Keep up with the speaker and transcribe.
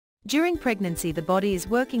During pregnancy, the body is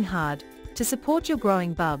working hard to support your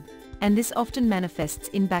growing bub, and this often manifests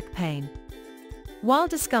in back pain. While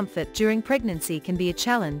discomfort during pregnancy can be a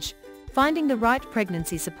challenge, finding the right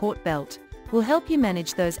pregnancy support belt will help you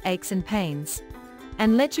manage those aches and pains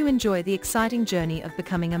and let you enjoy the exciting journey of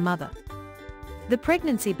becoming a mother. The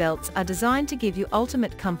pregnancy belts are designed to give you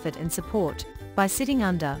ultimate comfort and support by sitting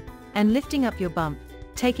under and lifting up your bump,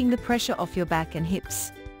 taking the pressure off your back and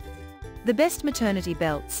hips. The best maternity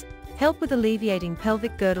belts help with alleviating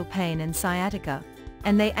pelvic girdle pain and sciatica,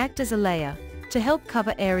 and they act as a layer to help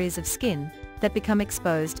cover areas of skin that become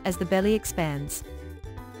exposed as the belly expands.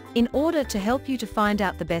 In order to help you to find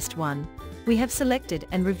out the best one, we have selected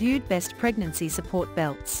and reviewed best pregnancy support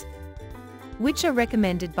belts, which are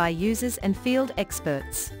recommended by users and field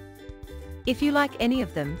experts. If you like any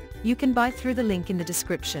of them, you can buy through the link in the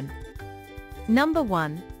description. Number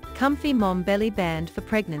 1. Comfy Mom Belly Band for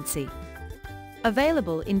Pregnancy.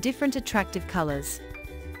 Available in different attractive colors.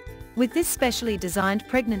 With this specially designed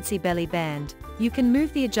pregnancy belly band, you can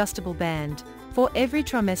move the adjustable band for every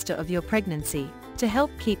trimester of your pregnancy to help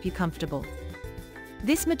keep you comfortable.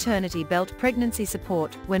 This maternity belt pregnancy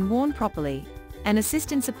support when worn properly and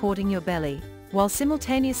assist in supporting your belly while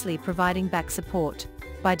simultaneously providing back support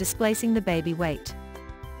by displacing the baby weight.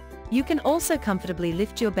 You can also comfortably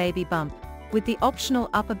lift your baby bump with the optional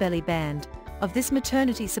upper belly band of this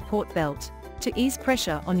maternity support belt to ease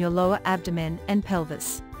pressure on your lower abdomen and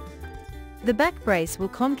pelvis. The back brace will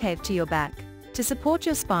concave to your back to support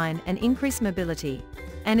your spine and increase mobility,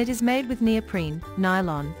 and it is made with neoprene,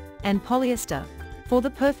 nylon, and polyester for the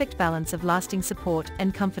perfect balance of lasting support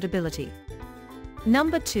and comfortability.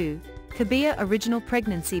 Number 2. Kabia Original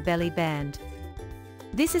Pregnancy Belly Band.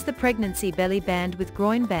 This is the pregnancy belly band with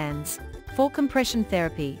groin bands for compression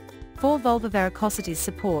therapy, for vulvar varicosities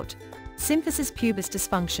support, symphysis pubis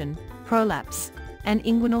dysfunction, prolapse, and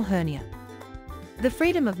inguinal hernia. The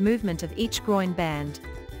freedom of movement of each groin band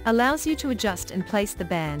allows you to adjust and place the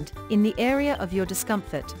band in the area of your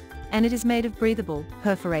discomfort, and it is made of breathable,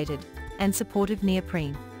 perforated, and supportive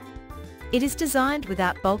neoprene. It is designed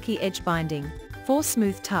without bulky edge binding for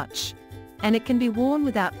smooth touch, and it can be worn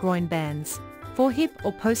without groin bands for hip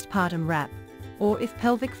or postpartum wrap, or if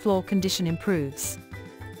pelvic floor condition improves.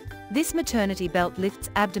 This maternity belt lifts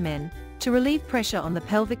abdomen to relieve pressure on the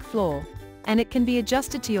pelvic floor, and it can be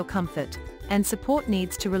adjusted to your comfort and support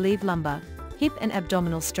needs to relieve lumbar, hip and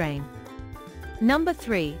abdominal strain. Number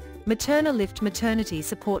 3. Materna Lift Maternity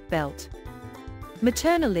Support Belt.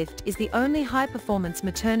 Materna Lift is the only high-performance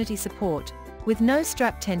maternity support with no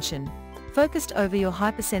strap tension, focused over your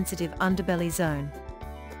hypersensitive underbelly zone.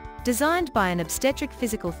 Designed by an obstetric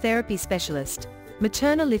physical therapy specialist,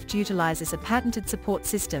 Materna Lift utilizes a patented support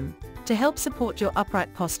system to help support your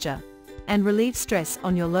upright posture and relieve stress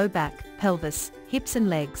on your low back, pelvis, hips and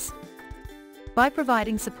legs. By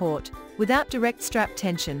providing support without direct strap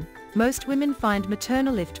tension, most women find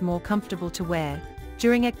Materna Lift more comfortable to wear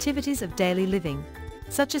during activities of daily living,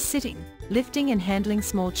 such as sitting, lifting and handling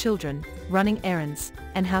small children, running errands,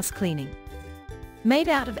 and house cleaning. Made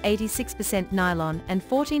out of 86% nylon and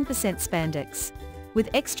 14% spandex, with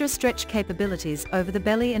extra stretch capabilities over the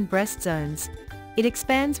belly and breast zones, it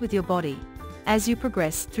expands with your body as you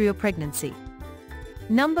progress through your pregnancy.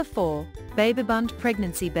 Number 4. Babybund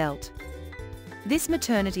Pregnancy Belt. This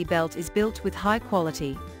maternity belt is built with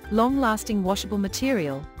high-quality, long-lasting washable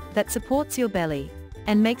material that supports your belly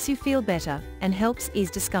and makes you feel better and helps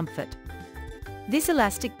ease discomfort. This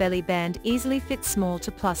elastic belly band easily fits small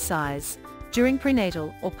to plus size during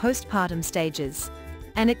prenatal or postpartum stages,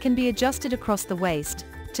 and it can be adjusted across the waist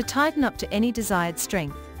to tighten up to any desired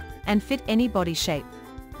strength and fit any body shape.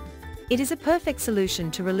 It is a perfect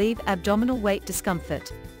solution to relieve abdominal weight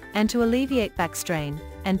discomfort and to alleviate back strain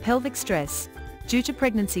and pelvic stress due to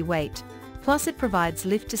pregnancy weight, plus it provides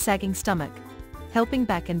lift to sagging stomach, helping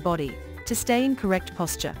back and body to stay in correct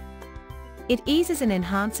posture. It eases and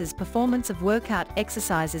enhances performance of workout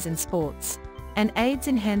exercises and sports, and aids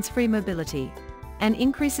in hands-free mobility, and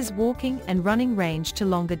increases walking and running range to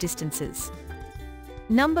longer distances.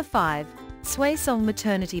 Number 5. Swaysong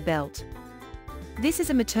Maternity Belt. This is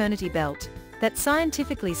a maternity belt that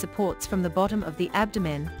scientifically supports from the bottom of the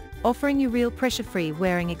abdomen, offering you real pressure-free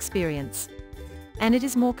wearing experience. And it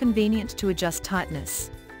is more convenient to adjust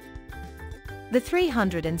tightness. The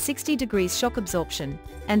 360 degrees shock absorption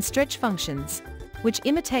and stretch functions, which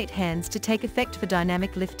imitate hands to take effect for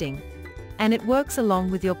dynamic lifting, and it works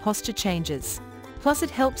along with your posture changes, plus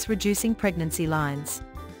it helps reducing pregnancy lines.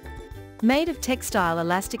 Made of textile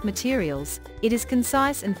elastic materials, it is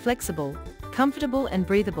concise and flexible, comfortable and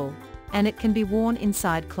breathable, and it can be worn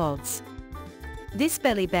inside clothes. This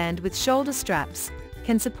belly band with shoulder straps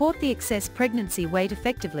can support the excess pregnancy weight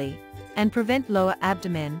effectively and prevent lower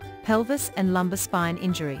abdomen, pelvis and lumbar spine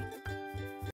injury.